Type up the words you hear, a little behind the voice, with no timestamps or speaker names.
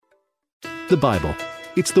The Bible.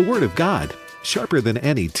 It's the Word of God, sharper than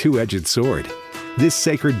any two-edged sword. This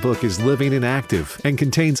sacred book is living and active and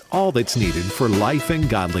contains all that's needed for life and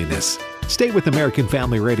godliness. Stay with American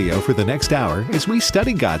Family Radio for the next hour as we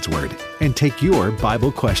study God's Word and take your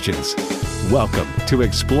Bible questions. Welcome to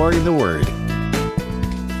Exploring the Word.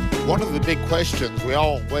 One of the big questions we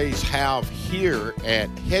always have here at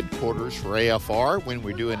headquarters for AFR when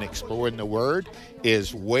we're doing Exploring the Word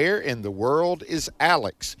is, where in the world is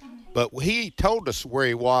Alex? But he told us where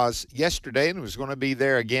he was yesterday and was going to be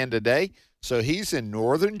there again today. So he's in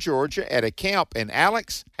northern Georgia at a camp. And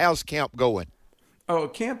Alex, how's camp going? Oh,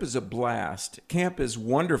 camp is a blast. Camp is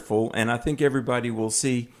wonderful, and I think everybody will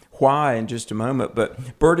see why in just a moment.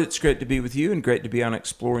 But Bert, it's great to be with you and great to be on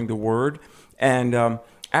Exploring the Word. And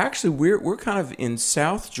actually, we're kind of in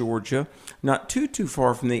South Georgia, not too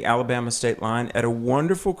far from the Alabama state line, at a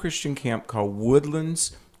wonderful Christian camp called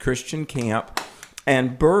Woodland Christian Camp.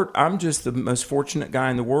 And Bert, I'm just the most fortunate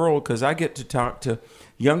guy in the world because I get to talk to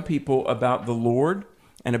young people about the Lord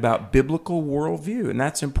and about biblical worldview. And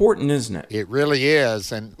that's important, isn't it? It really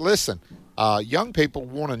is. And listen, young people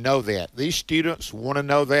want to know that. These students want to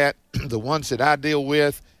know that. The ones that I deal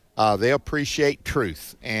with, they appreciate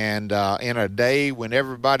truth. And in a day when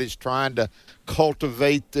everybody's trying to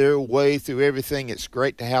cultivate their way through everything, it's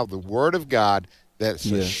great to have the Word of God that's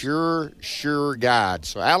a sure guide.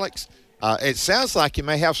 So, Alex, it sounds like you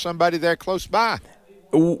may have somebody there close by.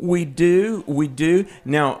 We do.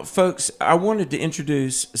 Now, folks, I wanted to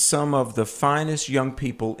introduce some of the finest young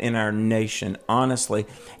people in our nation, honestly.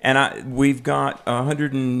 And we've got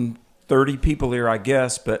 130 people here, I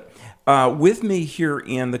guess, but with me here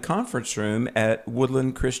in the conference room at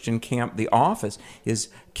Woodland Christian Camp, the office, is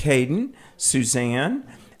Caden, Suzanne,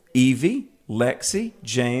 Evie, Lexi,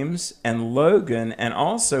 James, and Logan, and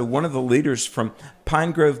also one of the leaders from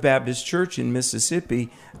Pine Grove Baptist Church in Mississippi,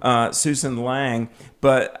 Suzanne Lange.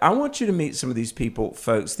 But I want you to meet some of these people,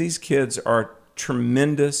 folks. These kids are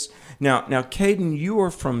tremendous. Now, Caden, you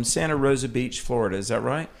are from Santa Rosa Beach, Florida. Is that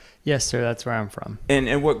right? Yes, sir. That's where I'm from.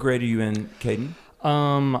 And what grade are you in, Caden?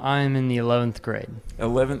 I'm in the 11th grade.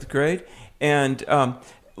 11th grade? And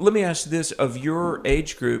let me ask this. Of your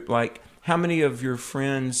age group, like, how many of your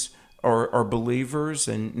friends are believers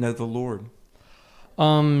and know the Lord?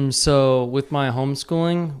 So with my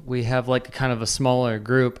homeschooling, we have like a kind of a smaller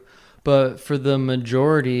group, but for the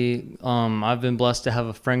majority, I've been blessed to have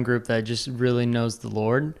a friend group that just really knows the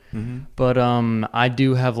Lord. Mm-hmm. But I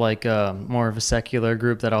do have like a more of a secular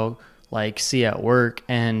group that I'll like see at work,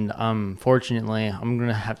 and fortunately, I'm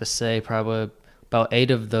gonna have to say probably about 8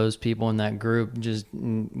 of those people in that group just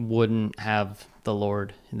wouldn't have the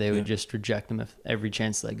Lord. They would just reject him if every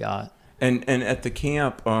chance they got. And at the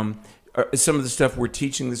camp, some of the stuff we're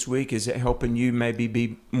teaching this week, is it helping you maybe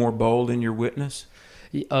be more bold in your witness?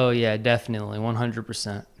 Oh, yeah, definitely,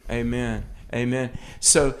 100%. Amen.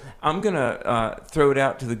 So I'm going to throw it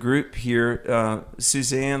out to the group here.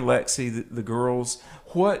 Suzanne, Lexi, the girls,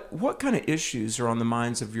 what kind of issues are on the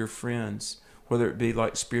minds of your friends, whether it be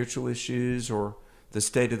like spiritual issues or the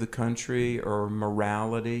state of the country or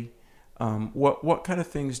morality? What kind of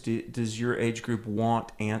things does your age group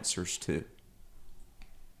want answers to?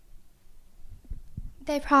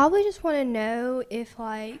 They probably just want to know if,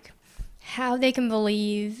 like, how they can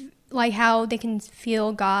believe, like, how they can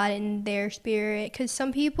feel God in their spirit. Because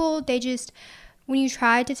some people, they just, when you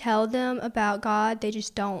try to tell them about God, they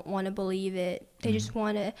just don't want to believe it. They just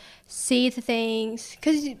want to see the things.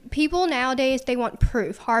 Because people nowadays, they want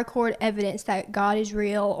proof, hardcore evidence that God is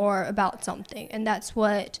real or about something. And that's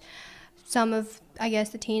what some of, I guess,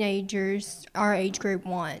 the teenagers, our age group,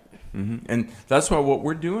 want. Mm-hmm. And that's why what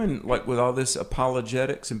we're doing, like with all this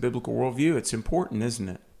apologetics and biblical worldview, it's important, isn't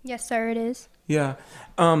it? Yes, sir, it is. Yeah.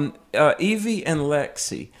 Evie and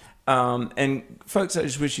Lexi. And folks, I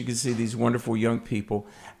just wish you could see these wonderful young people.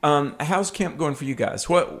 How's camp going for you guys?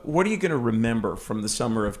 What are you going to remember from the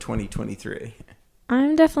summer of 2023?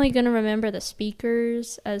 I'm definitely going to remember the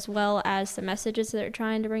speakers as well as the messages that they're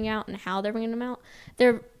trying to bring out and how they're bringing them out.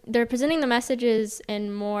 They're presenting the messages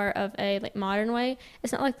in more of a like modern way.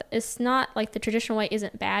 It's not like the traditional way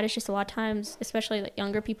isn't bad. It's just a lot of times, especially like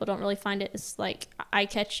younger people, don't really find it as like eye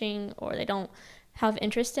catching, or they don't have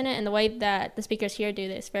interest in it. And the way that the speakers here do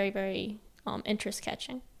this, very, very interest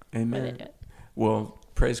catching. Amen. They do it. Well,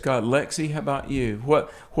 praise God. Lexi, how about you?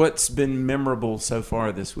 What's been memorable so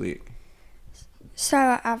far this week?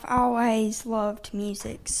 So I've always loved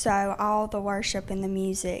music, so all the worship and the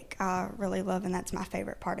music I really love, and that's my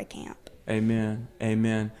favorite part of camp.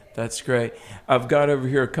 Amen. That's great. I've got over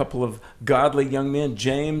here a couple of godly young men,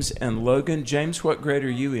 James and Logan. James, what grade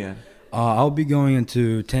are you in? I'll be going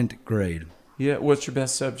into 10th grade. Yeah, what's your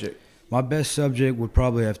best subject? My best subject would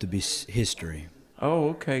probably have to be history. Oh,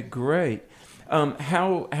 okay, great.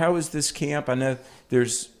 How is this camp? I know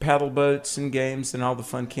there's paddle boats and games and all the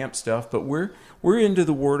fun camp stuff, but we're into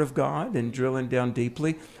the Word of God and drilling down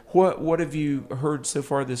deeply. What have you heard so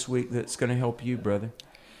far this week that's going to help you, brother?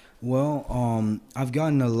 Well, I've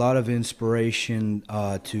gotten a lot of inspiration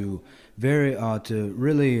to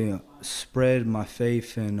really spread my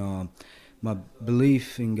faith and my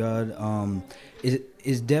belief in God.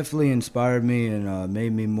 It's definitely inspired me and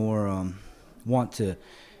made me more want to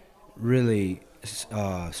really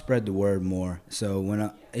spread the word more.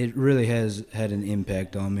 So it really has had an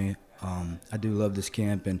impact on me. I do love this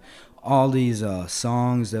camp and all these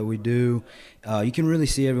songs that we do. You can really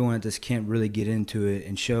see everyone at this camp really get into it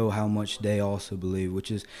and show how much they also believe, which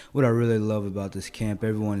is what I really love about this camp.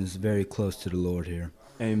 Everyone is very close to the Lord here.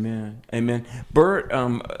 Amen. Amen. Bert,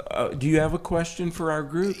 do you have a question for our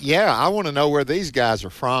group? Yeah, I want to know where these guys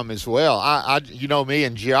are from as well. You know me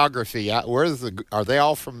in geography. Are they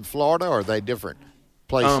all from Florida or are they different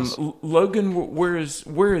places? Logan, where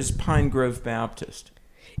is Pine Grove Baptist?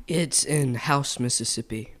 It's in House,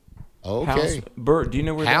 Mississippi. Okay. Bert, do you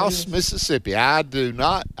know where House, that is? Mississippi. I do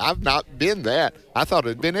not. I've not been that. I thought it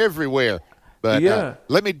had been everywhere. But yeah.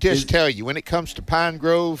 Let me just tell you, when it comes to Pine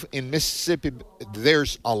Grove in Mississippi,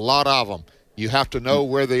 there's a lot of them. You have to know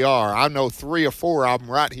where they are. I know 3 or 4 of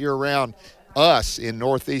them right here around us in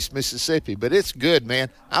northeast Mississippi. But it's good,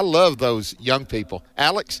 man. I love those young people.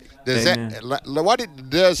 Alex, does it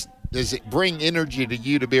bring energy to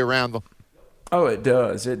you to be around them? Oh, it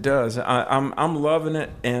does. It does. I'm loving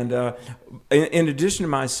it. And in addition to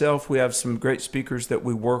myself, we have some great speakers that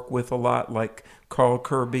we work with a lot, like Carl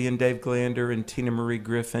Kirby and Dave Glander and Tina Marie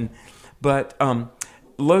Griffin. But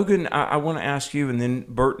Logan, I want to ask you, and then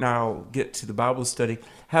Bert and I'll get to the Bible study.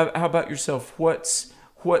 How about yourself? What's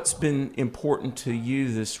been important to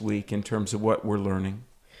you this week in terms of what we're learning?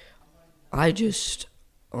 I just,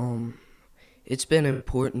 it's been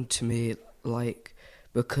important to me,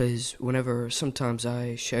 because sometimes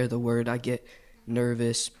I share the word, I get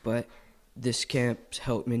nervous, but this camp's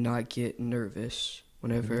helped me not get nervous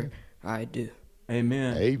whenever I do.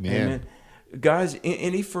 Amen. Amen. Guys,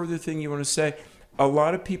 any further thing you want to say? A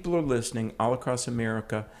lot of people are listening all across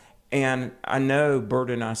America, and I know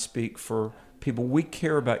Bert and I speak for people. We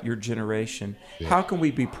care about your generation. Yeah. How can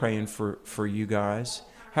we be praying for you guys?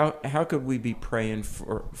 How could we be praying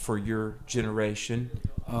for your generation?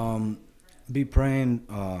 Be praying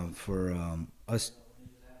for us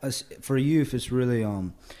for youth. It's really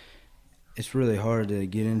hard to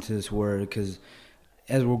get into this word because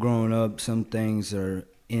as we're growing up, some things are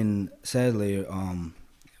sadly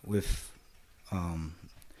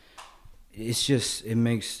it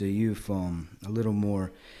makes the youth a little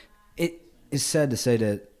more. It's sad to say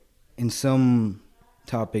that in some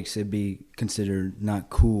topics it'd be considered not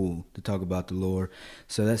cool to talk about the Lord.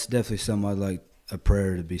 So that's definitely something I'd like a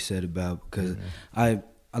prayer to be said about because I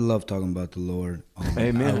love talking about the Lord.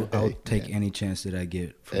 Amen. I'll take any chance that I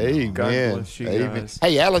get. Amen. God bless you guys.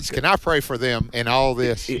 Hey, Alex, can I pray for them and all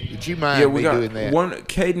this? Would you mind me doing that?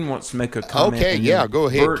 Caden wants to make a comment. Okay, yeah, go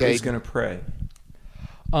ahead, Bert Caden. is going to pray.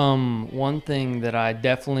 One thing that I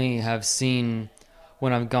definitely have seen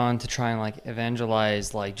when I've gone to try and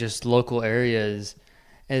evangelize just local areas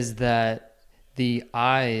is that the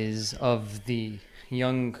eyes of the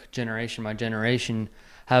young generation, my generation,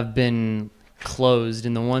 have been closed,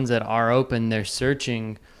 and the ones that are open, they're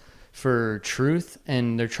searching for truth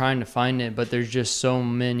and they're trying to find it, but there's just so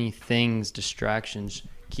many distractions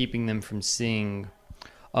keeping them from seeing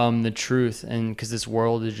the truth, and because this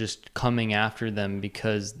world is just coming after them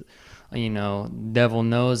because devil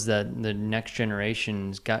knows that the next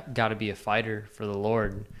generation's got to be a fighter for the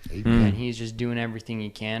Lord. Amen. And he's just doing everything he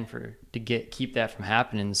can to keep that from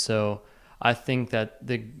happening. So I think that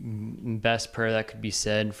the best prayer that could be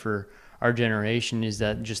said for our generation is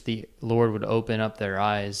that just the Lord would open up their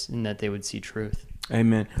eyes and that they would see truth.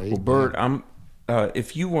 Amen. Well, Bert,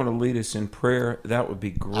 if you want to lead us in prayer, that would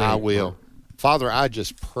be great. I will. Father, I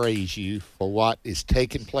just praise you for what is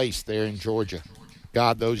taking place there in Georgia.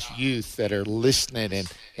 God, those youth that are listening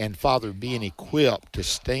and Father, being equipped to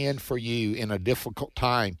stand for you in a difficult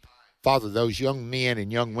time. Father, those young men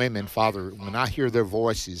and young women, Father, when I hear their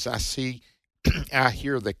voices, I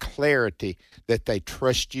hear the clarity that they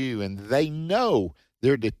trust you and they know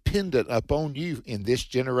they're dependent upon you in this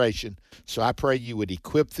generation. So I pray you would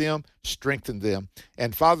equip them, strengthen them.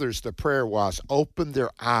 And Father, as the prayer was, open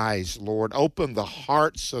their eyes, Lord, open the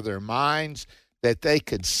hearts of their minds that they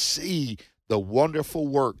could see the wonderful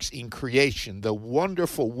works in creation, the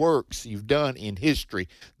wonderful works you've done in history,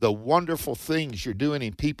 the wonderful things you're doing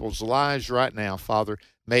in people's lives right now, Father,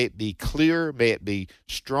 May it be clear. May it be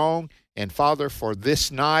strong. And Father, for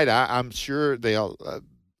this night, I'm sure they'll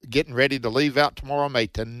getting ready to leave out tomorrow. May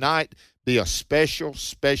tonight be a special,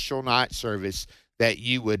 special night service that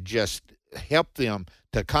you would just help them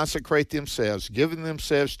to consecrate themselves, giving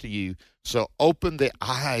themselves to you. So open the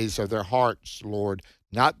eyes of their hearts, Lord,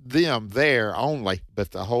 not them there only,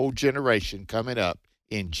 but the whole generation coming up.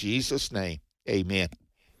 In Jesus' name, amen.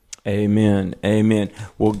 Amen. Amen.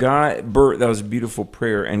 Well, Bert, that was a beautiful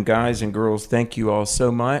prayer. And guys and girls, thank you all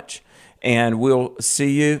so much. And we'll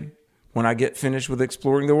see you when I get finished with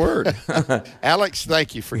exploring the Word. Alex,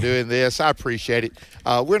 thank you for doing this. I appreciate it.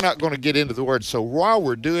 We're not going to get into the Word. So while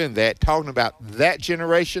we're doing that, talking about that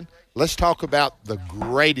generation, let's talk about the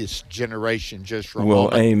greatest generation just for a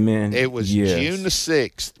moment. Well, amen. It was June the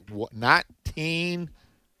 6th,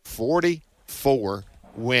 1944,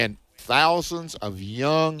 when thousands of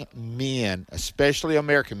young men, especially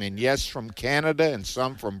American men, yes, from Canada and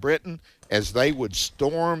some from Britain, as they would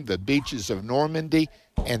storm the beaches of Normandy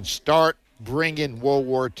and start bringing World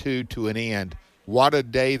War II to an end. What a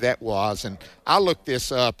day that was. And I looked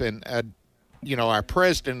this up, and, our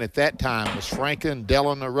president at that time was Franklin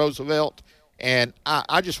Delano Roosevelt, and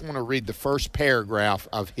I just want to read the first paragraph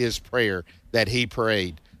of his prayer that he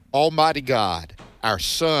prayed. Almighty God, our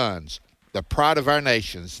sons, the pride of our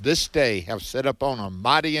nations, this day have set upon a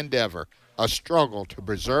mighty endeavor, a struggle to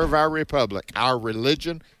preserve our republic, our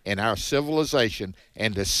religion, and our civilization,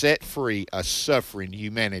 and to set free a suffering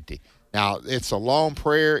humanity. Now, it's a long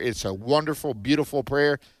prayer. It's a wonderful, beautiful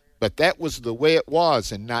prayer, but that was the way it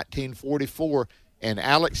was in 1944. And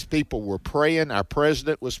Alex, people were praying. Our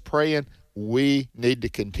president was praying. We need to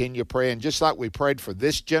continue praying. Just like we prayed for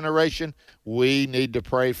this generation, we need to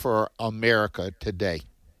pray for America today.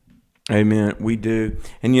 Amen. We do.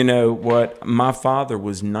 And you know what? My father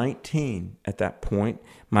was 19 at that point.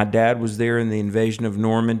 My dad was there in the invasion of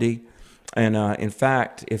Normandy. And in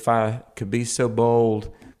fact, if I could be so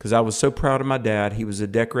bold, because I was so proud of my dad, he was a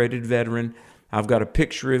decorated veteran. I've got a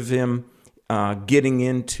picture of him getting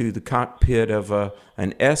into the cockpit of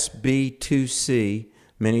an SB-2C.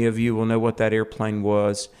 Many of you will know what that airplane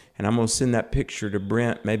was. And I'm going to send that picture to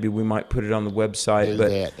Brent. Maybe we might put it on the website. Do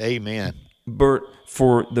that. Amen. Bert,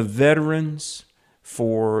 for the veterans,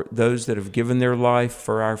 for those that have given their life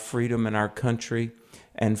for our freedom and our country,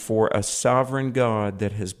 and for a sovereign God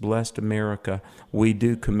that has blessed America, we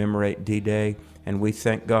do commemorate D-Day, and we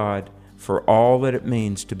thank God for all that it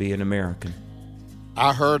means to be an American.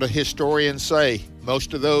 I heard a historian say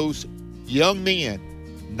most of those young men,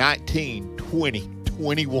 19, 20,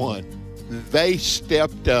 21, they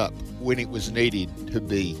stepped up when it was needed to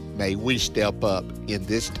be. May we step up in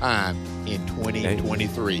this time in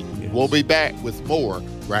 2023. Yes. We'll be back with more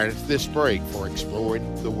right after this break for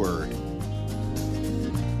Exploring the Word.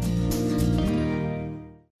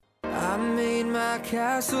 I made my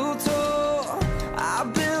castle tall. I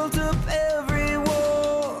built up every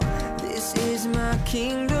wall. This is my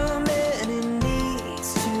kingdom and it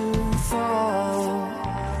needs to fall.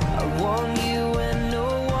 I want you and no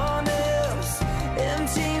one else.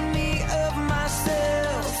 Empty me of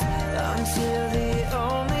myself until the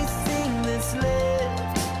only thing that's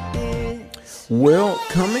left is... Well,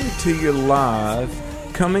 coming to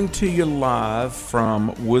you live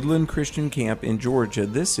from Woodland Christian Camp in Georgia,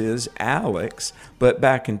 this is Alex, but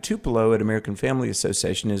back in Tupelo at American Family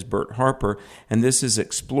Association is Bert Harper, and this is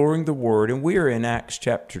Exploring the Word, and we are in Acts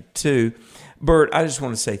chapter 2. Bert, I just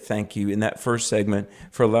want to say thank you in that first segment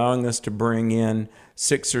for allowing us to bring in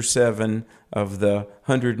 6 or 7 of the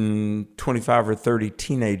 125 or 30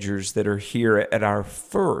 teenagers that are here at our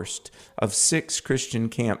first of 6 Christian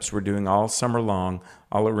camps we're doing all summer long,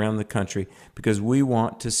 all around the country, because we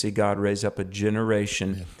want to see God raise up a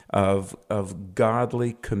generation of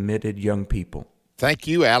godly, committed young people. Thank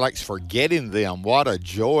you, Alex, for getting them. What a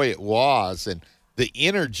joy it was. And the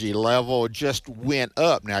energy level just went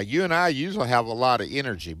up. Now, you and I usually have a lot of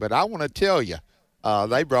energy, but I want to tell you,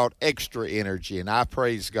 they brought extra energy, and I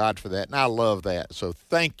praise God for that, and I love that. So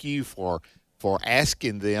thank you for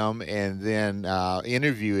asking them and then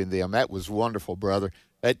interviewing them. That was wonderful, brother.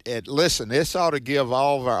 Listen, this ought to give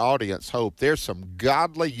all of our audience hope. There's some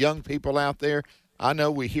godly young people out there. I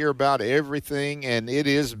know we hear about everything, and it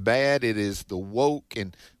is bad. It is the woke,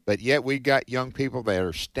 but yet we got young people that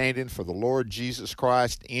are standing for the Lord Jesus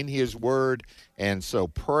Christ in His Word. And so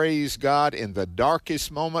praise God. In the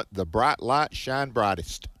darkest moment, the bright light shine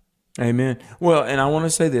brightest. Amen. Well, and I want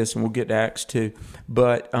to say this, and we'll get to Acts 2,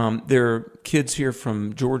 but there are kids here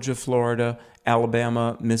from Georgia, Florida,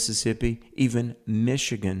 Alabama, Mississippi, even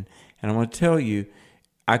Michigan. And I want to tell you,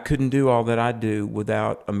 I couldn't do all that I do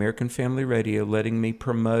without American Family Radio letting me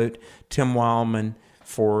promote Tim Wildman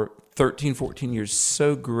for 13, 14 years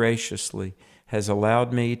so graciously has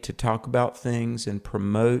allowed me to talk about things and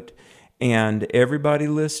promote, and everybody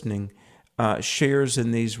listening shares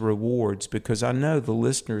in these rewards, because I know the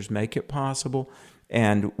listeners make it possible.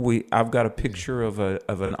 And I've got a picture of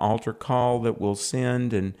an altar call that we'll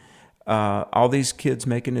send, and all these kids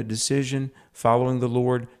making a decision, following the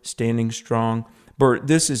Lord, standing strong. Bert,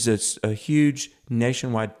 this is a huge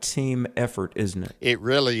nationwide team effort, isn't it? It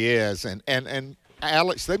really is. And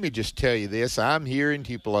Alex, let me just tell you this. I'm here in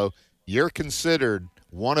Tupelo. You're considered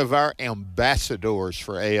one of our ambassadors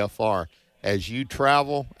for AFR. As you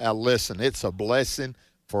travel, listen, it's a blessing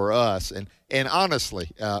for us. And honestly,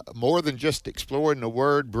 more than just exploring the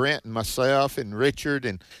Word, Brent and myself and Richard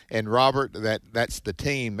and Robert, that's the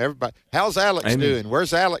team. Everybody, how's Alex doing?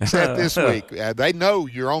 Where's Alex at this week? They know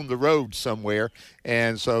you're on the road somewhere,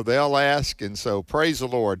 and so they'll ask. And so praise the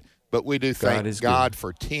Lord. But we do thank God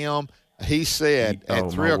for Tim. He said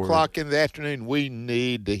at 3 o'clock in the afternoon, we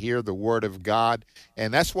need to hear the Word of God,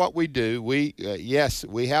 and that's what we do. Yes,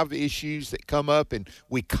 we have issues that come up, and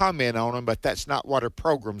we comment on them, but that's not what our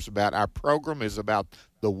program's about. Our program is about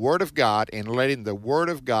the Word of God and letting the Word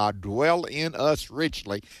of God dwell in us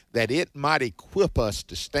richly, that it might equip us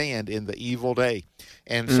to stand in the evil day.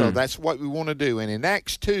 And so that's what we want to do. And in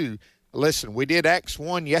Acts 2, listen, we did Acts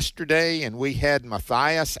 1 yesterday, and we had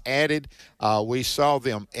Matthias added. We saw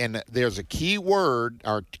them, and there's a key word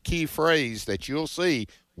or key phrase that you'll see,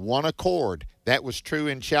 one accord. That was true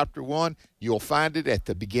in chapter 1. You'll find it at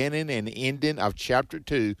the beginning and ending of chapter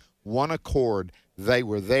 2, one accord. They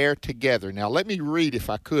were there together. Now, let me read, if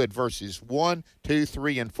I could, verses 1, 2,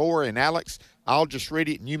 3, and 4. And, Alex, I'll just read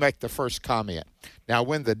it, and you make the first comment. Now,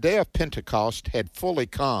 when the day of Pentecost had fully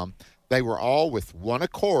come, they were all with one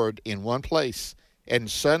accord in one place,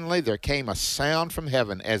 and suddenly there came a sound from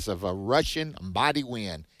heaven as of a rushing mighty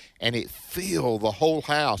wind, and it filled the whole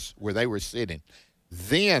house where they were sitting.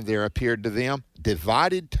 Then there appeared to them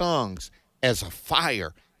divided tongues as of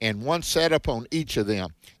fire, and one sat upon each of them,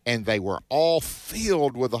 and they were all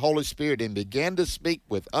filled with the Holy Spirit and began to speak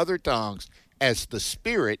with other tongues as the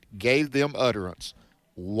Spirit gave them utterance.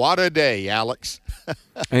 What a day, Alex.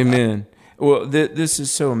 Amen. Well, this is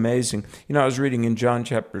so amazing. You know, I was reading in John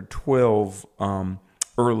chapter 12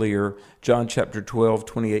 earlier, John chapter 12,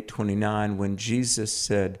 28, 29, when Jesus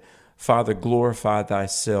said, Father, glorify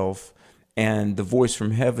thyself. And the voice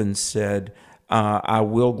from heaven said, I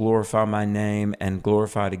will glorify my name and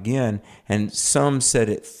glorify it again. And some said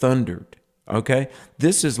it thundered. Okay?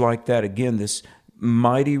 This is like that again, this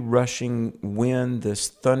mighty rushing wind, this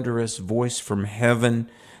thunderous voice from heaven,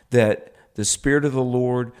 that the Spirit of the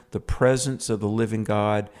Lord, the presence of the living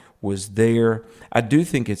God was there. I do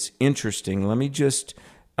think it's interesting. Let me just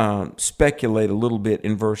speculate a little bit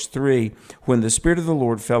in verse 3. When the Spirit of the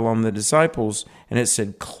Lord fell on the disciples, and it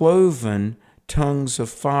said, cloven tongues of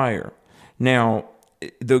fire. Now,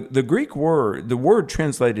 the Greek word, the word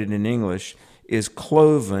translated in English is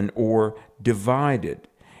cloven or divided.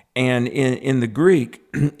 And in the Greek,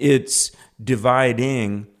 it's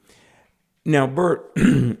dividing. Now, Bert,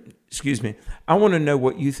 excuse me, I want to know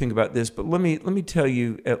what you think about this, but let me tell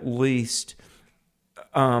you at least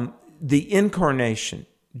the incarnation,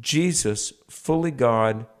 Jesus, fully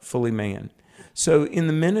God, fully man. So in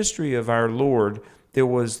the ministry of our Lord, there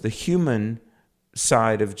was the human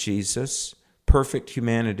side of Jesus, perfect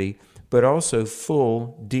humanity, but also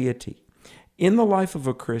full deity. In the life of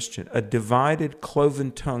a Christian, a divided,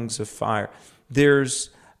 cloven tongues of fire,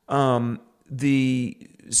 there's the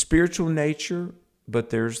spiritual nature, but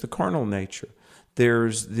there's the carnal nature.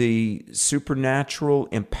 There's the supernatural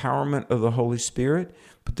empowerment of the Holy Spirit,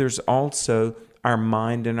 but there's also our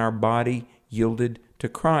mind and our body yielded to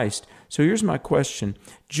Christ. So here's my question.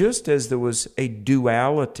 Just as there was a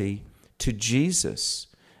duality to Jesus,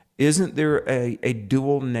 isn't there a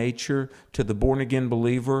dual nature to the born-again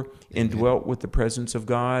believer indwelt with the presence of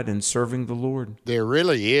God and serving the Lord? There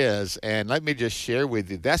really is. And let me just share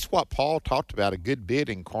with you, that's what Paul talked about a good bit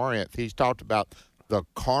in Corinth. He's talked about the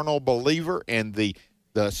carnal believer and the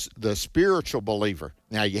spiritual believer.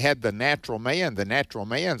 Now, you had the natural man. The natural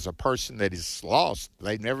man's a person that is lost.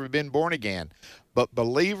 They've never been born again. But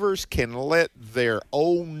believers can let their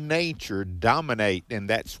own nature dominate, and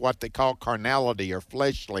that's what they call carnality or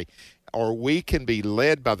fleshly. Or we can be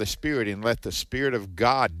led by the Spirit and let the Spirit of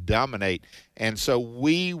God dominate. And so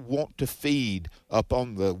we want to feed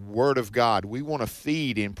upon the Word of God. We want to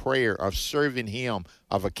feed in prayer of serving Him,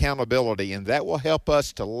 of accountability, and that will help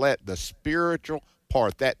us to let the spiritual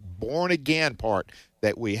part, that born-again part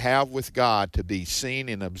that we have with God, to be seen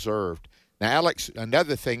and observed. Now, Alex,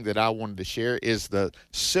 another thing that I wanted to share is the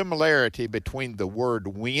similarity between the word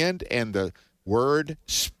wind and the Word,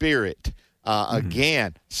 Spirit.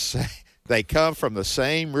 Again, they come from the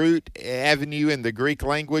same root avenue in the Greek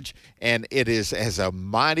language, and it is as a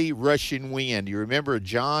mighty rushing wind. You remember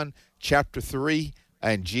John chapter 3?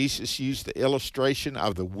 And Jesus used the illustration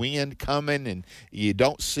of the wind coming, and you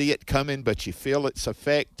don't see it coming, but you feel its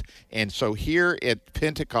effect. And so here at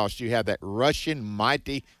Pentecost, you have that rushing,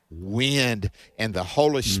 mighty wind and the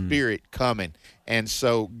Holy Spirit coming. And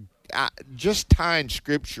so just tying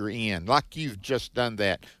Scripture in, like you've just done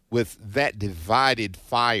that, with that divided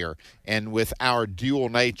fire and with our dual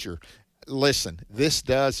nature. Listen, this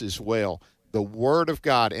does as well. The Word of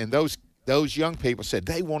God, and those young people said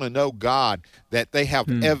they want to know God, that they have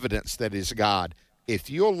evidence that is God. If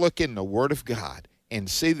you'll look in the Word of God and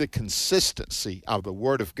see the consistency of the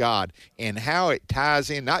Word of God and how it ties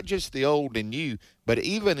in, not just the old and new, but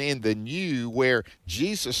even in the new where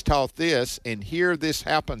Jesus taught this, and here this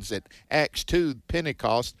happens at Acts 2,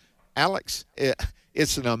 Pentecost. Alex,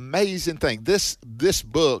 it's an amazing thing. This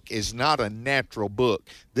book is not a natural book.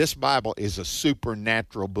 This Bible is a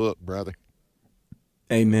supernatural book, brother.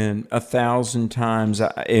 Amen. 1,000 times.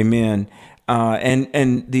 Amen.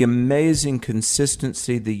 And the amazing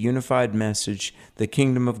consistency, the unified message, the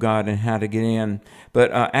kingdom of God, and how to get in.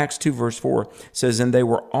 But Acts 2 verse 4 says, "And they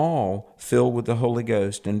were all filled with the Holy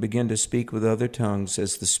Ghost and began to speak with other tongues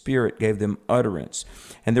as the Spirit gave them utterance.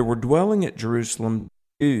 And there were dwelling at Jerusalem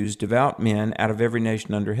Jews, devout men out of every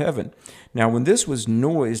nation under heaven." Now, when this was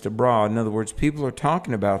noised abroad, in other words, people are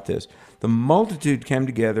talking about this, the multitude came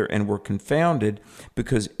together and were confounded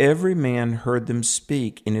because every man heard them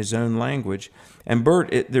speak in his own language. And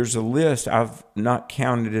Bert, there's a list, I've not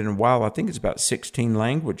counted it in a while, I think it's about 16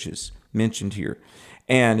 languages mentioned here.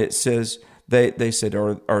 And it says, they said,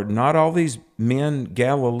 are not all these men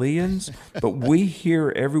Galileans? But we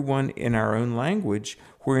hear everyone in our own language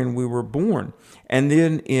wherein we were born. And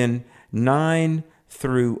then in 9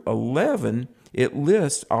 through 11, it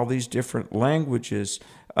lists all these different languages,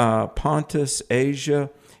 Pontus, Asia,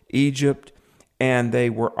 Egypt, and they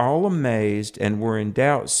were all amazed and were in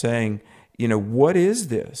doubt, saying, what is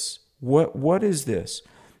this? What is this?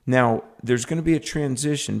 Now, there's going to be a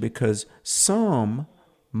transition because some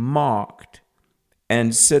mocked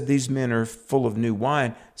and said these men are full of new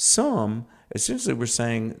wine. Some essentially were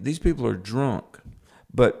saying these people are drunk.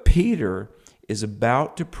 But Peter is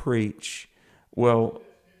about to preach. Well,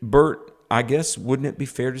 Bert, I guess, wouldn't it be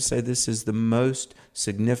fair to say this is the most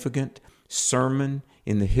significant sermon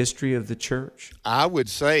in the history of the church? I would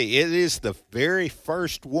say it is the very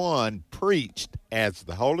first one preached as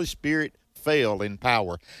the Holy Spirit fell in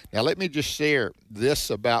power. Now, let me just share this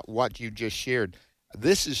about what you just shared.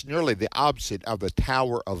 This is nearly the opposite of the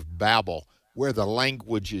Tower of Babel, where the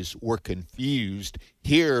languages were confused.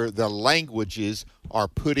 Here, the languages are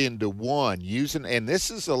put into one, and this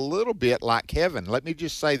is a little bit like heaven. Let me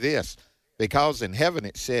just say this, because in heaven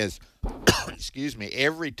it says, excuse me,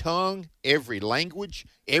 every tongue, every language,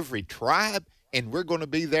 every tribe, and we're going to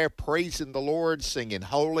be there praising the Lord, singing,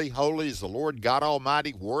 "Holy, holy is the Lord God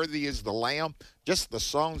Almighty, worthy is the Lamb." Just the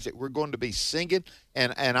songs that we're going to be singing.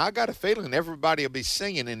 And I got a feeling everybody will be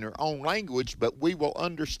singing in their own language, but we will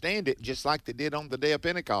understand it just like they did on the day of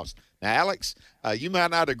Pentecost. Now, Alex, you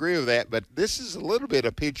might not agree with that, but this is a little bit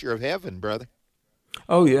a picture of heaven, brother.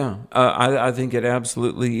 Oh, yeah. I think it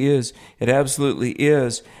absolutely is. It absolutely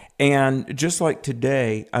is. And just like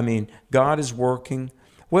today, God is working.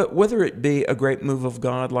 Whether it be a great move of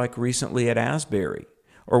God like recently at Asbury,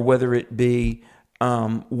 or whether it be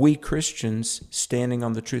we Christians standing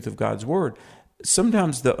on the truth of God's Word,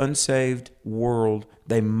 sometimes the unsaved world,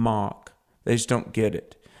 they mock. They just don't get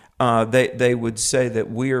it. They would say that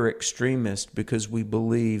we are extremists because we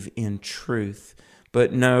believe in truth.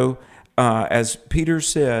 But no, as Peter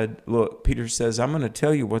said, look, Peter says, I'm going to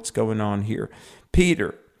tell you what's going on here.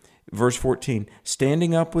 Peter, verse 14,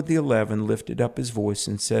 standing up with the 11, lifted up his voice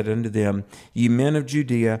and said unto them, Ye men of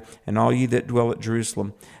Judea, and all ye that dwell at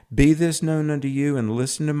Jerusalem, be this known unto you, and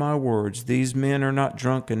listen to my words. These men are not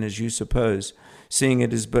drunken, as you suppose, seeing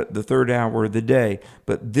it is but the third hour of the day.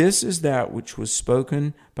 But this is that which was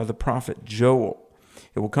spoken by the prophet Joel.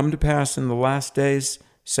 It will come to pass in the last days,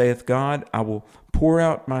 saith God, I will pour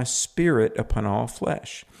out my spirit upon all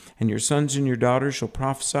flesh. And your sons and your daughters shall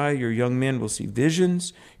prophesy, your young men will see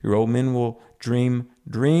visions, your old men will dream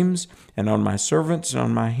dreams, and on my servants and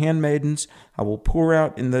on my handmaidens I will pour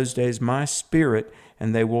out in those days my spirit,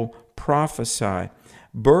 and they will prophesy.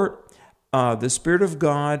 Bert, the Spirit of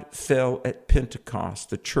God fell at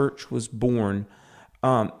Pentecost. The church was born.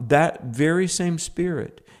 That very same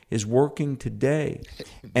Spirit is working today.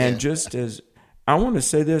 And just as I want to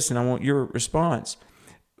say this, and I want your response.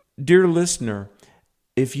 Dear listener,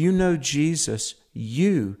 if you know Jesus,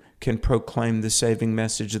 you can proclaim the saving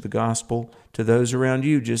message of the gospel to those around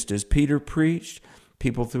you, just as Peter preached.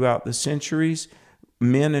 People throughout the centuries,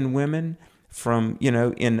 men and women from,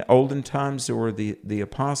 in olden times, there were the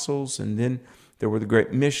apostles, and then there were the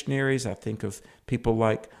great missionaries. I think of people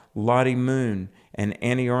like Lottie Moon and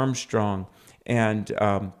Annie Armstrong and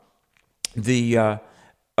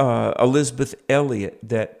Elizabeth Elliot,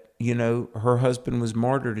 that, her husband was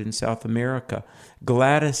martyred in South America.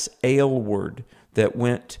 Gladys Aylward, that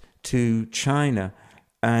went to China.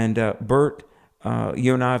 And Bert,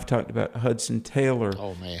 you and I have talked about Hudson Taylor.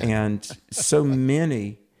 Oh, man. And so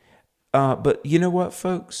many. But you know what,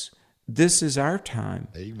 folks? This is our time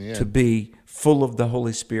Amen. To be full of the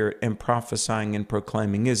Holy Spirit and prophesying and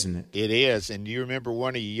proclaiming, isn't it? It is. And you remember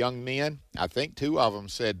one of your young men, I think two of them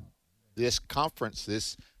said this conference,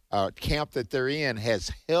 this camp that they're in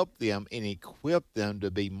has helped them and equipped them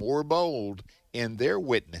to be more bold in their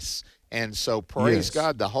witness. And so praise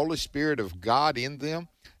God, the Holy Spirit of God in them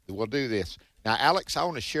will do this. Now, Alex, I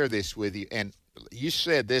want to share this with you. And you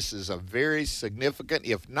said this is a very significant,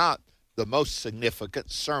 if not the most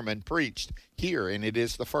significant sermon preached here, and it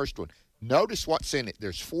is the first one. Notice what's in it.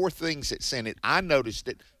 There's 4 things that's in it. I noticed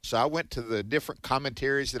it, so I went to the different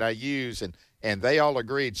commentaries that I use, and they all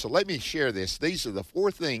agreed. So let me share this. These are the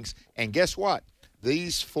 4 things, and guess what?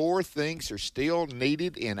 These 4 things are still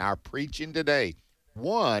needed in our preaching today.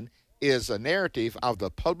 One is a narrative of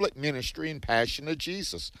the public ministry and passion of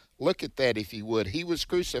Jesus. Look at that, if you would. He was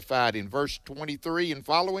crucified in verse 23 and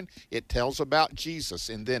following. It tells about Jesus,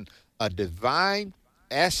 and then a divine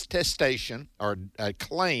attestation or a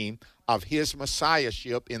claim of his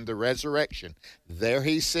messiahship in the resurrection. There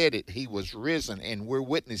he said it. He was risen, and we're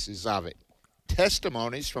witnesses of it.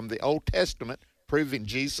 Testimonies from the Old Testament proving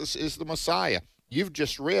Jesus is the Messiah. You've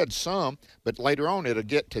just read some, but later on it'll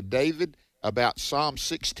get to David about Psalm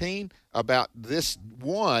 16, about this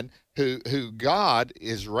one who God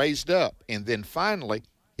is raised up. And then finally,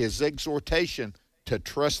 his exhortation to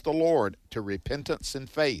trust the Lord, to repentance and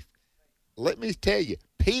faith. Let me tell you,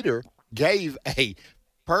 Peter gave a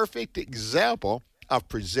perfect example of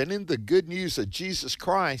presenting the good news of Jesus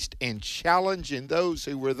Christ and challenging those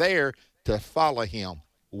who were there to follow him.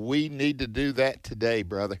 We need to do that today,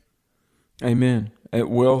 brother. Amen.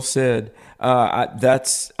 Well said.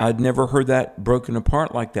 I'd never heard that broken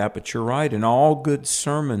apart like that, but you're right. And all good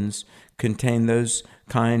sermons contain those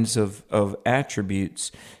kinds of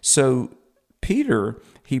attributes. So Peter,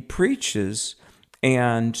 he preaches,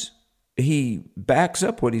 and he backs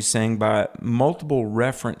up what he's saying by multiple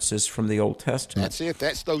references from the Old Testament. That's it.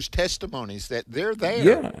 That's those testimonies that they're there.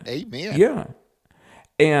 Yeah. Amen. Yeah.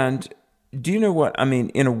 And do you know what? I mean,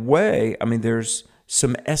 in a way, there's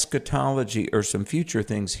some eschatology or some future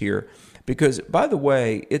things here. Because, by the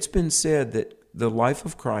way, it's been said that the life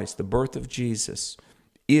of Christ, the birth of Jesus,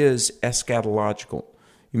 is eschatological.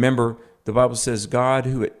 Remember, the Bible says, God,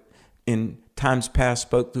 who in times past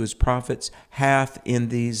spoke through his prophets, hath in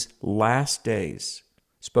these last days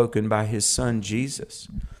spoken by his Son Jesus.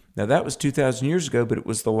 Now, that was 2,000 years ago, but it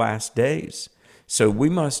was the last days. So we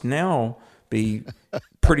must now be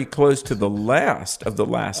pretty close to the last of the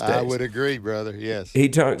last days. I would agree, brother, yes. He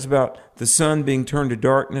talks about the sun being turned to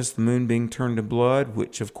darkness, the moon being turned to blood,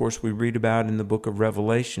 which, of course, we read about in the book of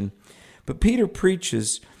Revelation. But Peter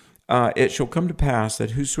preaches, it shall come to pass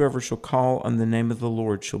that whosoever shall call on the name of the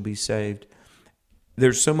Lord shall be saved.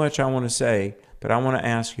 There's so much I want to say, but I want to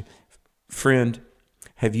ask you, friend,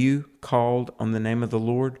 have you called on the name of the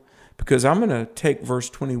Lord? Because I'm going to take verse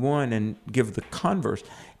 21 and give the converse.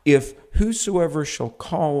 If whosoever shall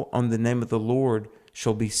call on the name of the Lord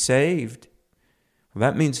shall be saved, well,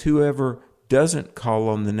 that means whoever doesn't call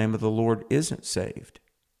on the name of the Lord isn't saved.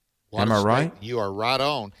 Am I right? You are right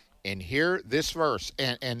on. And hear this verse.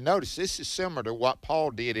 And notice, this is similar to what Paul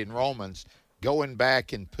did in Romans, going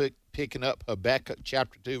back and picking up Habakkuk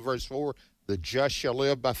chapter 2, verse 4, the just shall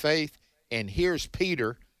live by faith. And here's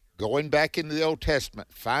Peter going back into the Old Testament,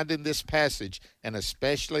 finding this passage, and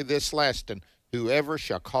especially this last one, whoever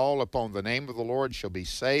shall call upon the name of the Lord shall be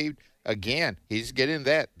saved. Again, he's getting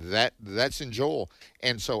that's in Joel.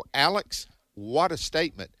 And so, Alex, what a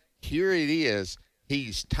statement. Here it is.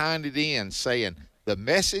 He's tying it in, saying the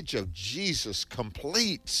message of Jesus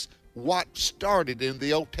completes what started in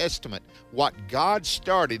the Old Testament, what God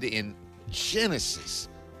started in Genesis,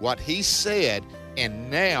 what he said, and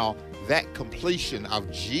now that completion of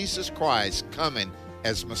Jesus Christ coming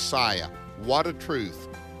as Messiah. What a truth.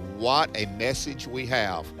 What a message we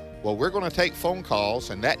have. Well, we're going to take phone calls,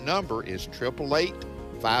 and that number is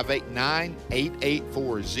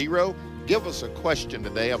 888-589-8840. Give us a question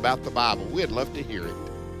today about the Bible. We'd love to hear it.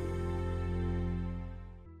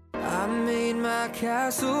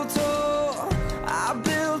 castle tall. I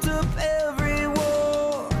built up every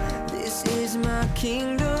wall. This is my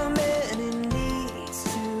kingdom and it needs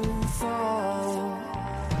to fall.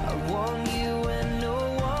 I want you and no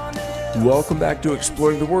one else. Welcome back to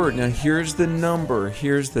Exploring the Word. Now, here's the number.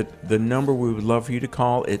 Here's the number we would love for you to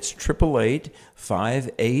call. It's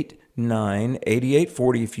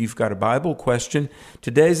 888-589-8840 if you've got a Bible question.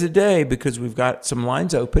 Today's the day because we've got some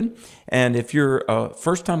lines open. And if you're a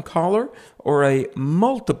first-time caller or a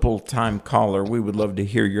multiple-time caller, we would love to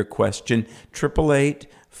hear your question.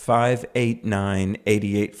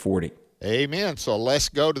 888-589-8840. Amen. So let's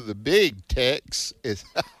go to the big Texas.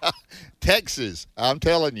 Texas. I'm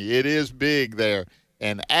telling you, it is big there.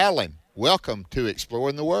 And Alan, welcome to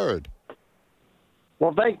Exploring the Word.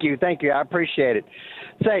 Well, thank you. I appreciate it.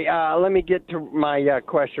 Say, let me get to my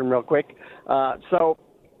question real quick.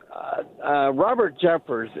 Robert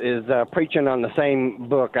Jeffers is preaching on the same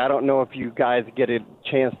book. I don't know if you guys get a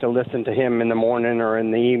chance to listen to him in the morning or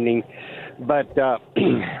in the evening, but I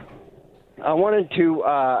wanted to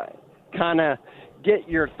kind of get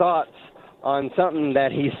your thoughts on something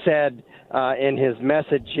that he said in his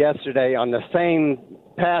message yesterday on the same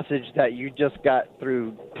passage that you just got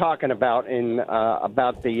through talking about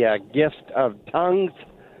about the gift of tongues.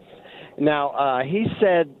 Now, he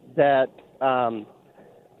said that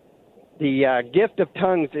the gift of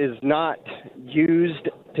tongues is not used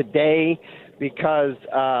today because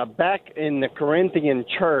back in the Corinthian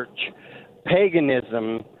church,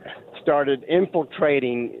 paganism started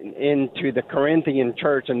infiltrating into the Corinthian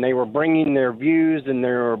church, and they were bringing their views and they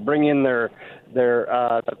were bringing their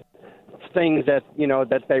things that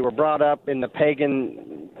that they were brought up in the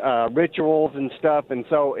pagan rituals and stuff, and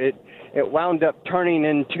so it wound up turning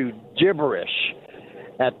into gibberish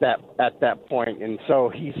at that point. And so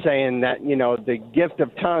he's saying that the gift of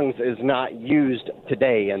tongues is not used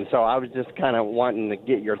today, and so I was just kind of wanting to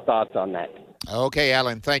get your thoughts on that. Okay,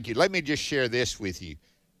 Alan, thank you. Let me just share this with you.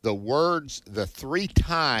 The words, the 3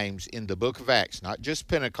 times in the book of Acts, not just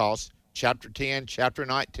Pentecost, chapter 10, chapter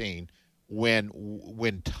 19, when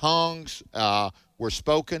tongues were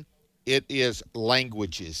spoken, it is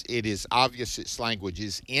languages. It is obvious it's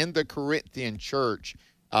languages. In the Corinthian church,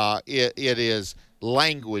 it is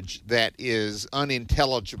language that is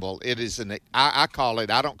unintelligible. It is I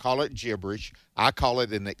don't call it gibberish. I call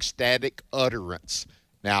it an ecstatic utterance.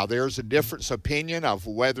 Now, there's a different opinion of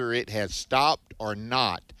whether it has stopped or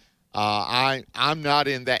not. I'm not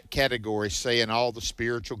in that category saying all the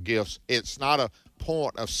spiritual gifts. It's not a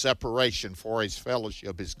point of separation for his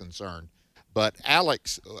fellowship is concerned. But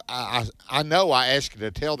Alex, I know I ask you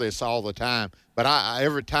to tell this all the time, but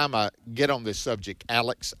every time I get on this subject,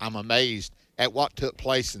 Alex, I'm amazed at what took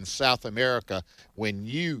place in South America when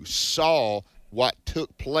you saw what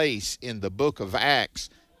took place in the book of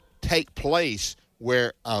Acts take place,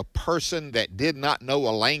 where a person that did not know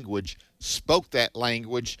a language spoke that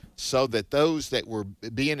language so that those that were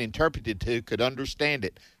being interpreted to could understand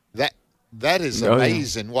it. That is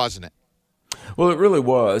amazing, wasn't it? Well, it really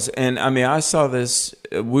was. And I mean, I saw this.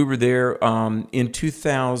 We were there in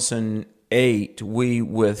 2008. We,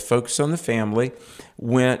 with Focus on the Family,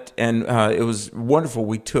 went, and it was wonderful.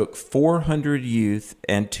 We took 400 youth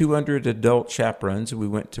and 200 adult chaperones, and we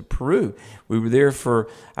went to Peru. We were there for,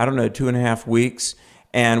 2.5 weeks,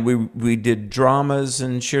 and we did dramas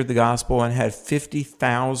and shared the gospel and had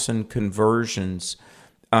 50,000 conversions.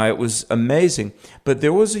 It was amazing. But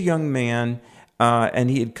there was a young man, and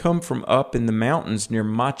he had come from up in the mountains near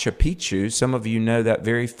Machu Picchu. Some of you know that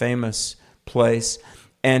very famous place.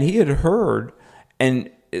 And he had heard,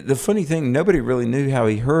 and the funny thing, nobody really knew how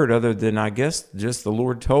he heard other than, I guess, just the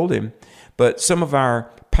Lord told him. But some of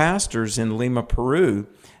our pastors in Lima, Peru,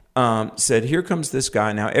 said, here comes this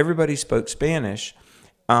guy. Now, everybody spoke Spanish.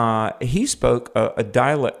 He spoke a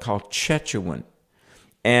dialect called Quechuan.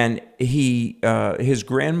 And his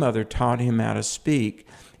grandmother taught him how to speak.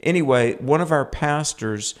 Anyway, one of our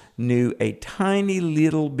pastors knew a tiny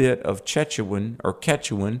little bit of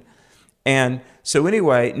Quechuan. And so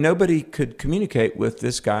anyway, nobody could communicate with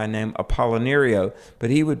this guy named Apolinario,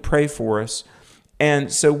 but he would pray for us.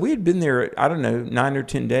 And so we had been there, 9 or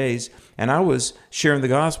 10 days, and I was sharing the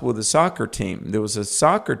gospel with a soccer team. There was a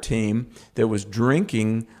soccer team that was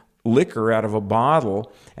drinking liquor out of a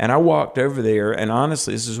bottle, and I walked over there, and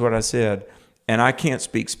honestly, this is what I said, and I can't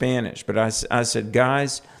speak Spanish, but I said,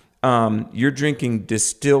 guys, you're drinking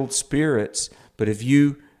distilled spirits, but if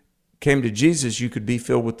you came to Jesus, you could be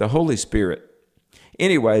filled with the Holy Spirit.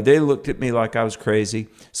 Anyway, they looked at me like I was crazy.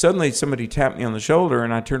 Suddenly, somebody tapped me on the shoulder,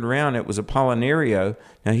 and I turned around. It was Apolinario.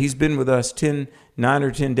 Now, he's been with us 9 or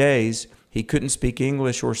 10 days. He couldn't speak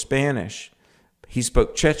English or Spanish. He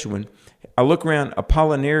spoke Quechuan. I look around,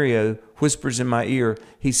 Apollinario whispers in my ear.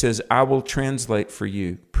 He says, I will translate for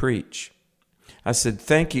you. Preach. I said,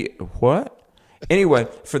 thank you. What? Anyway,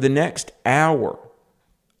 for the next hour,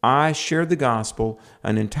 I shared the gospel.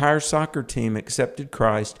 An entire soccer team accepted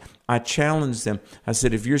Christ. I challenged them. I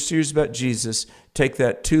said, if you're serious about Jesus, take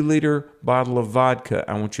that 2-liter bottle of vodka.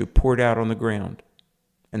 I want you to pour it out on the ground.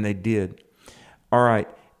 And they did. All right.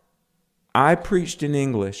 I preached in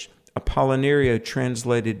English. Apollinario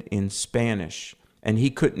translated in Spanish. And he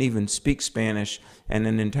couldn't even speak Spanish. And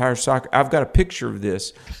an entire soccer... I've got a picture of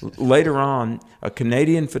this. Later on, a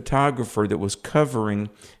Canadian photographer that was covering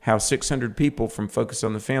how 600 people from Focus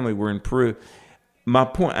on the Family were in Peru. My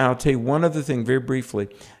point, I'll tell you one other thing very briefly.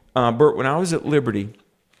 Bert, when I was at Liberty,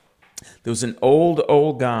 there was an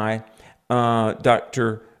old guy,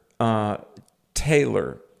 Dr.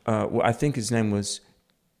 Taylor. I think his name was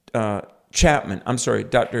Chapman. I'm sorry,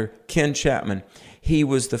 Dr. Ken Chapman. He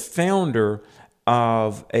was the founder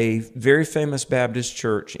of a very famous Baptist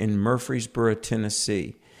church in Murfreesboro,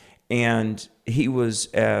 Tennessee. And he was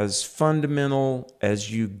as fundamental as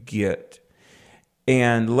you get.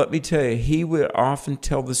 And let me tell you, he would often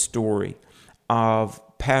tell the story of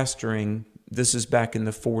pastoring. This is back in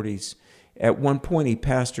the 40s. At one point, he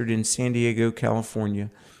pastored in San Diego, California.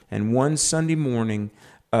 And one Sunday morning,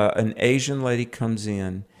 an Asian lady comes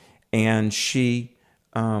in, and she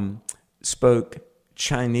spoke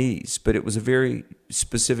Chinese, but it was a very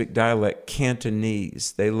specific dialect,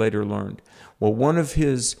 Cantonese, they later learned. Well, one of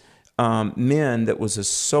his men that was a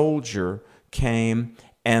soldier came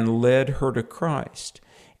and led her to Christ.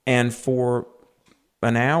 And for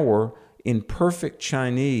an hour, in perfect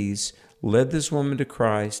Chinese, led this woman to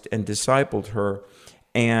Christ and discipled her.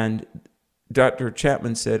 And Dr.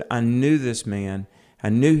 Chapman said, I knew this man. I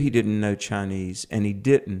knew he didn't know Chinese, and he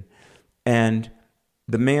didn't. And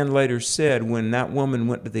the man later said, when that woman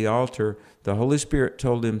went to the altar, the Holy Spirit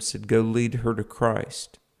told him, said, go lead her to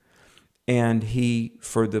Christ. And he,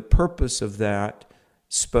 for the purpose of that,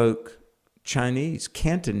 spoke Chinese,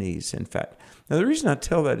 Cantonese, in fact. Now, the reason I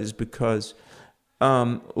tell that is because,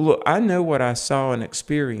 look, I know what I saw and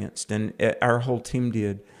experienced, and our whole team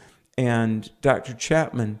did. And Dr.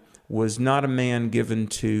 Chapman was not a man given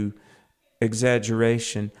to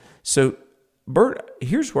exaggeration. So, Bert,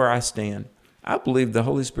 here's where I stand. I believe the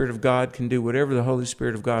Holy Spirit of God can do whatever the Holy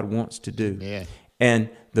Spirit of God wants to do. Yeah.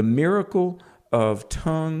 And the miracle of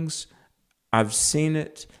tongues, I've seen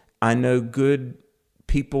it. I know good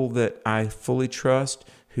people that I fully trust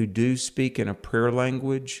who do speak in a prayer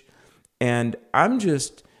language. And I'm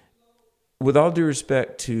just, with all due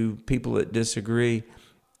respect to people that disagree,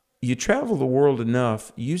 you travel the world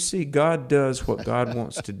enough, you see God does what God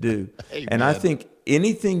wants to do. And I think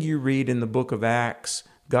anything you read in the book of Acts,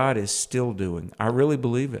 God is still doing. I really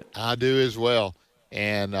believe it. I do as well.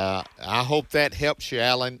 And I hope that helps you,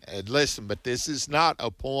 Alan. And listen, but this is not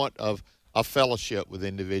a point of a fellowship with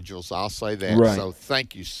individuals. I'll say that. Right. So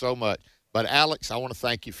thank you so much. But, Alex, I want to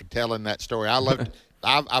thank you for telling that story. I loved it.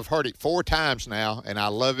 I've heard it 4 times now, and I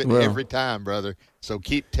love it every time, brother. So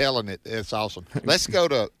keep telling it. It's awesome. Let's go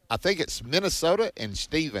to, I think it's Minnesota, and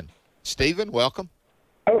Stephen. Stephen, welcome.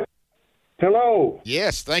 Oh, hello.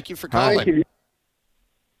 Yes, thank you for calling. Thank you.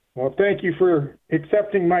 Well, thank you for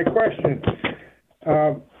accepting my question.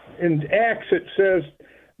 In Acts, it says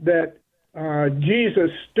that Jesus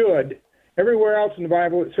stood. Everywhere else in the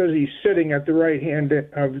Bible, it says he's sitting at the right hand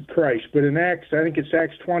of Christ. But in Acts, I think it's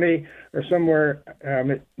Acts 20 or somewhere,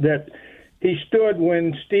 that he stood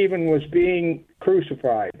when Stephen was being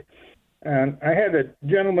crucified. And I had a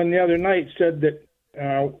gentleman the other night said that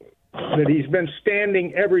he's been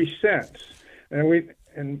standing ever since.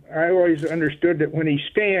 And I always understood that when he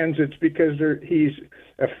stands, it's because he's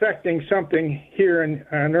affecting something here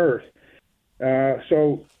on earth.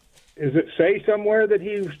 So does it say somewhere that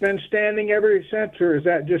he's been standing ever since, or is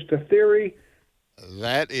that just a theory?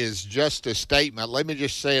 That is just a statement. Let me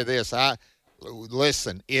just say this.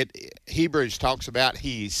 Listen, Hebrews talks about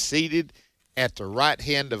he's seated at the right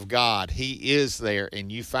hand of God. He is there,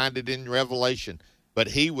 and you find it in Revelation. But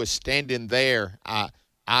he was standing there.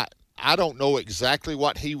 I don't know exactly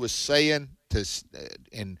what he was saying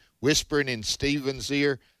and whispering in Stephen's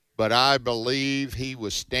ear, but I believe he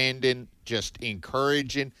was standing just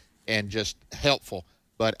encouraging and just helpful.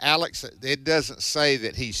 But, Alex, it doesn't say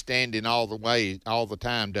that he's standing all the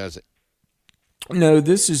time, does it? No,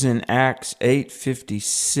 this is in Acts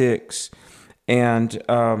 8:56, and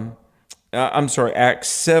I'm sorry, Acts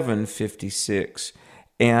 7:56.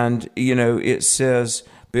 And, it says,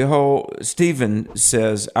 Behold, Stephen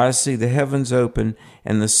says, I see the heavens open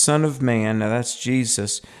and the Son of Man, now that's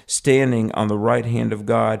Jesus, standing on the right hand of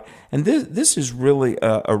God. And this is really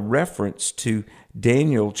a reference to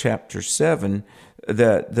Daniel chapter 7,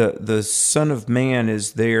 that the Son of Man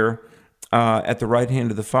is there at the right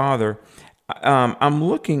hand of the Father. I'm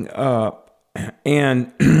looking up,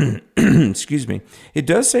 and excuse me, it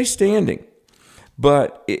does say standing,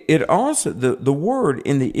 but it also, the word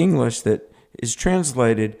in the English that is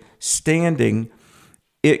translated standing,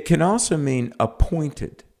 it can also mean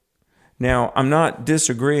appointed. Now, I'm not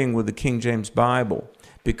disagreeing with the King James Bible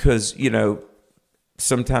because,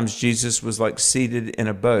 sometimes Jesus was like seated in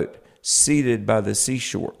a boat, seated by the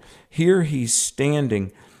seashore. Here he's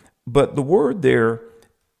standing, but the word there,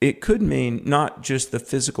 it could mean not just the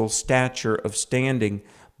physical stature of standing,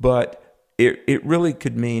 but it really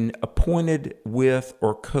could mean appointed with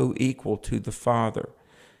or co-equal to the Father.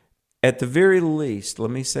 At the very least, let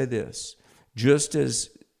me say this, just as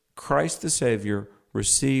Christ the Savior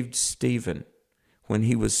received Stephen when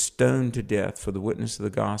he was stoned to death for the witness of the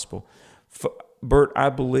gospel, Bert, I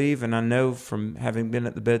believe, and I know from having been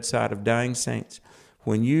at the bedside of dying saints,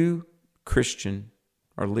 when you, Christian,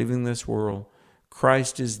 are leaving this world,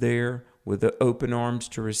 Christ is there with the open arms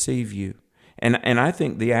to receive you. And I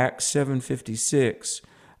think the Acts 7:56,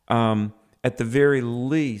 at the very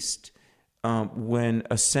least, when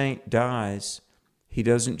a saint dies, he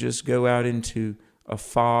doesn't just go out into a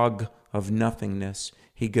fog of nothingness.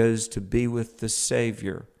 He goes to be with the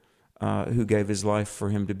Savior who gave his life for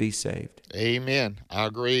him to be saved. Amen. I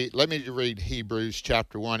agree. Let me read Hebrews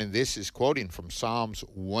chapter 1, and this is quoting from Psalms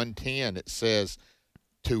 110. It says,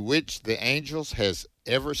 to which the angels has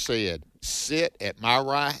ever said, sit at my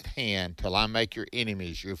right hand till I make your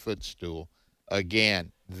enemies your footstool.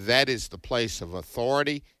 Again, that is the place of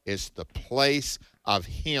authority. It's the place of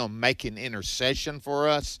him making intercession for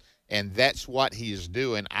us, and that's what he is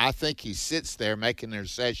doing. I think he sits there making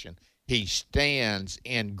intercession. He stands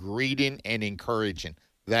in greeting and encouraging.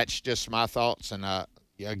 That's just my thoughts, and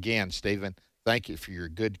again, Stephen, thank you for your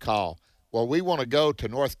good call. Well, we want to go to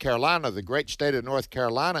North Carolina, the great state of North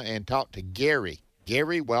Carolina, and talk to Gary.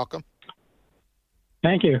 Gary, welcome.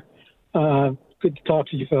 Thank you. Good to talk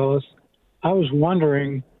to you fellas. I was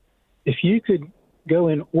wondering if you could go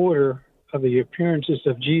in order of the appearances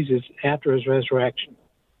of Jesus after his resurrection.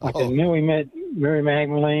 Like then we met Mary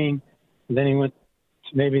Magdalene, and then he went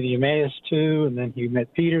to maybe the Emmaus too, and then he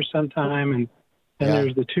met Peter sometime, and then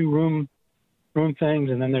there's the two room things,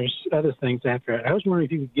 and then there's other things after that. I was wondering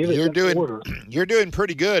if you could give it that order. You're doing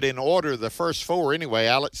pretty good in order, the first four anyway,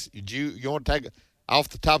 Alex. You want to take it off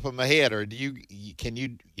the top of my head, or have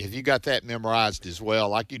you got that memorized as well,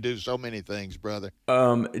 like you do so many things, brother?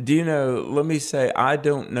 Do you know, let me say, I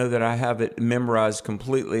don't know that I have it memorized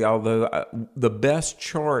completely, although the best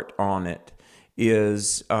chart on it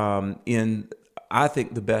is I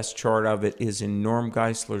think the best chart of it is in Norm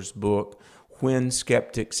Geisler's book, When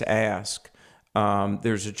Skeptics Ask.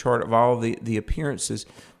 There's a chart of all the appearances.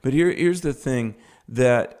 But here's the thing,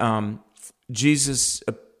 that Jesus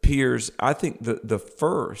appears, I think the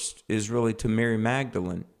first is really to Mary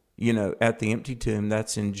Magdalene, at the empty tomb.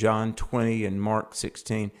 That's in John 20 and Mark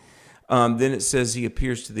 16. Then it says he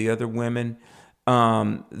appears to the other women.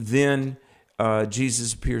 Then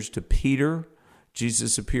Jesus appears to Peter.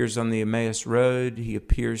 Jesus appears on the Emmaus Road. He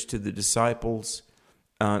appears to the disciples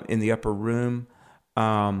in the upper room.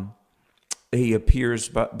 He appears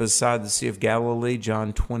beside the Sea of Galilee,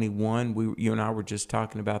 John 21. You and I were just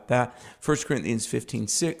talking about that. 1 Corinthians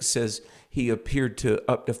 15:6 says he appeared to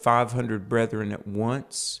up to 500 brethren at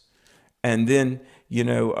once. And then, he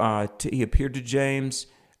appeared to James.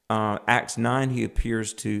 Acts 9, he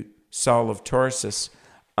appears to Saul of Tarsus.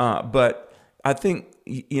 But I think,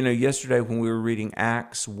 yesterday when we were reading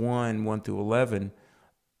Acts 1 through 11,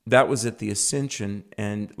 that was at the Ascension.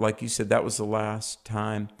 And like you said, that was the last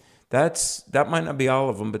time. That might not be all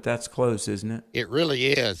of them, but that's close, isn't it? It really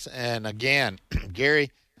is. And again,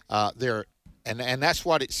 Gary, and that's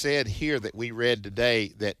what it said here that we read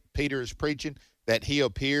today, that Peter is preaching, that he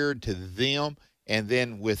appeared to them, and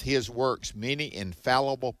then with his works, many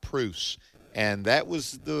infallible proofs. And that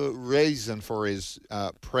was the reason for his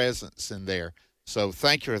presence in there. So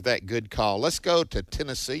thank you for that good call. Let's go to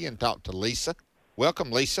Tennessee and talk to Lisa.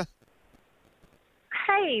 Welcome, Lisa.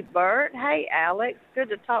 Hey, Bert. Hey, Alex. Good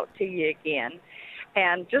to talk to you again.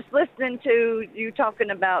 And just listening to you talking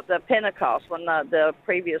about the Pentecost, when the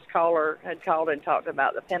previous caller had called and talked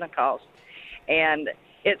about the Pentecost. And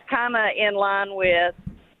it's kind of in line with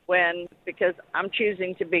because I'm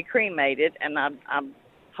choosing to be cremated, and I'm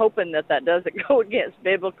hoping that doesn't go against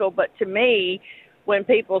biblical. But to me, when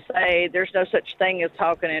people say there's no such thing as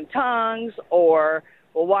talking in tongues, or,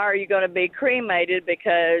 well, why are you going to be cremated?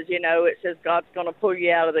 Because, it says God's going to pull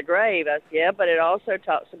you out of the grave. I said, yeah, but it also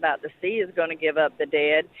talks about the sea is going to give up the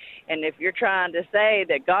dead. And if you're trying to say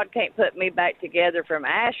that God can't put me back together from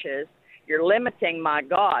ashes, you're limiting my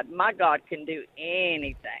God. My God can do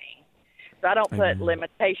anything. So I don't put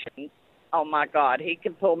limitations on my God. He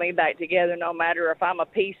can pull me back together no matter if I'm a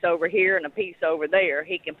piece over here and a piece over there.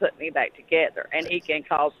 He can put me back together, and he can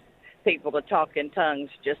cause people to talk in tongues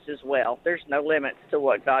just as well. There's no limits to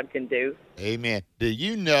what God can do. Amen. Do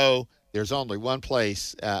you know there's only one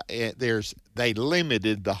place, they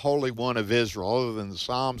limited the Holy One of Israel, other than the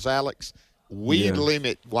Psalms, Alex? We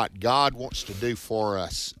limit what God wants to do for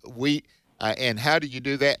us. And how do you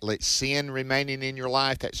do that? Let sin remaining in your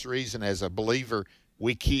life. That's the reason, as a believer,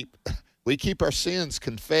 we keep our sins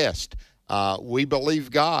confessed. We believe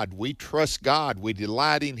God. We trust God. We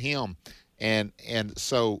delight in Him. And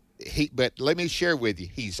so but let me share with you,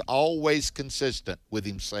 He's always consistent with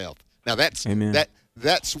Himself. Now that's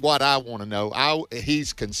what I want to know.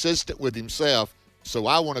 He's consistent with Himself, so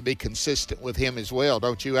I want to be consistent with Him as well.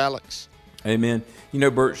 Don't you, Alex? Amen.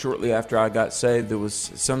 Bert, shortly after I got saved, there was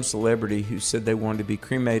some celebrity who said they wanted to be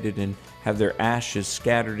cremated and have their ashes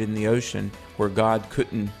scattered in the ocean where God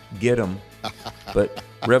couldn't get them. But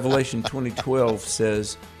Revelation 20:12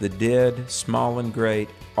 says, the dead, small and great,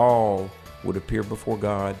 all would appear before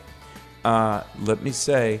God. Let me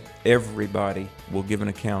say, everybody will give an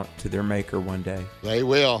account to their Maker one day. They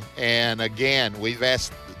will. And again, they've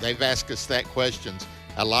asked us that questions.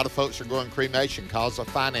 A lot of folks are going cremation because of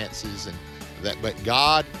finances and that, but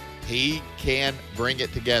God, He can bring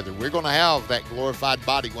it together. We're going to have that glorified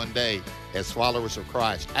body one day as followers of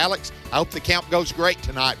Christ. Alex, I hope the camp goes great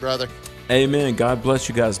tonight, brother. Amen. God bless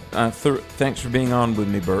you guys. Thanks for being on with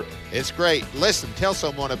me, Bert. It's great. Listen, tell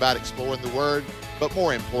someone about exploring the Word, but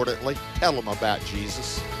more importantly, tell them about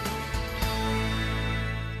Jesus.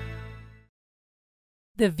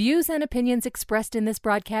 The views and opinions expressed in this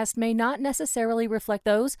broadcast may not necessarily reflect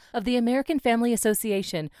those of the American Family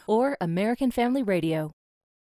Association or American Family Radio.